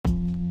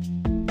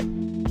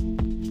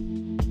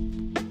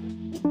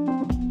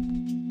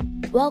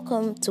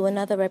Welcome to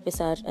another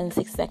episode in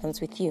 6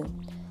 Seconds with you.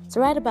 So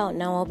right about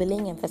now, I'll be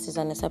laying emphasis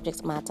on a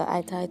subject matter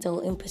I title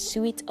In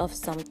Pursuit of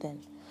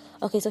Something.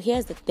 Okay, so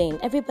here's the thing.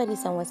 Everybody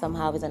somewhere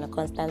somehow is on a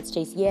constant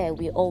chase. Yeah,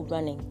 we're all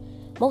running.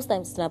 Most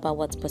times it's not about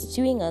what's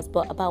pursuing us,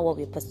 but about what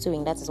we're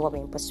pursuing. That is what we're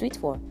in pursuit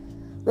for.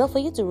 Well, for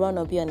you to run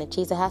or be on a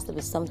chase, there has to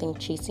be something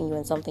chasing you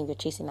and something you're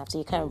chasing after.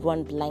 You can't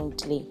run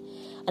blindly.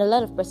 And a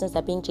lot of persons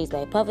are being chased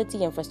by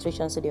poverty and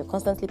frustration, so they're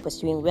constantly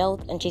pursuing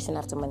wealth and chasing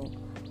after money.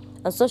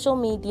 On social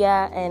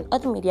media and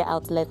other media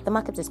outlets, the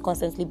market is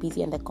constantly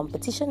busy and the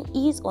competition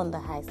is on the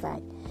high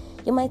side.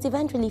 You might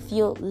eventually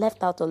feel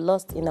left out or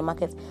lost in the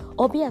market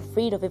or be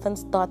afraid of even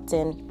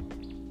starting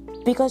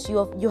because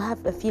you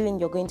have a feeling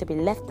you're going to be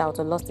left out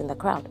or lost in the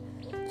crowd.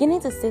 You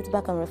need to sit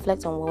back and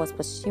reflect on what was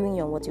pursuing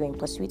you and what you're in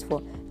pursuit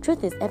for.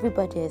 Truth is,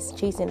 everybody is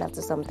chasing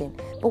after something.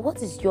 But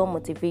what is your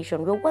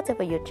motivation? Will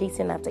whatever you're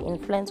chasing after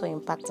influence or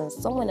impact on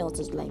someone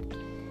else's life?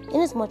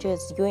 Inasmuch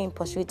as you're in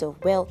pursuit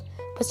of wealth,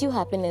 pursue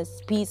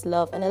happiness, peace,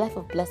 love, and a life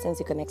of blessings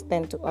you can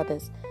extend to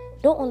others.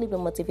 Don't only be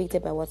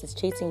motivated by what is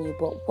chasing you,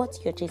 but what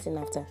you're chasing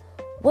after.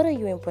 What are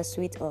you in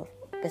pursuit of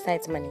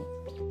besides money?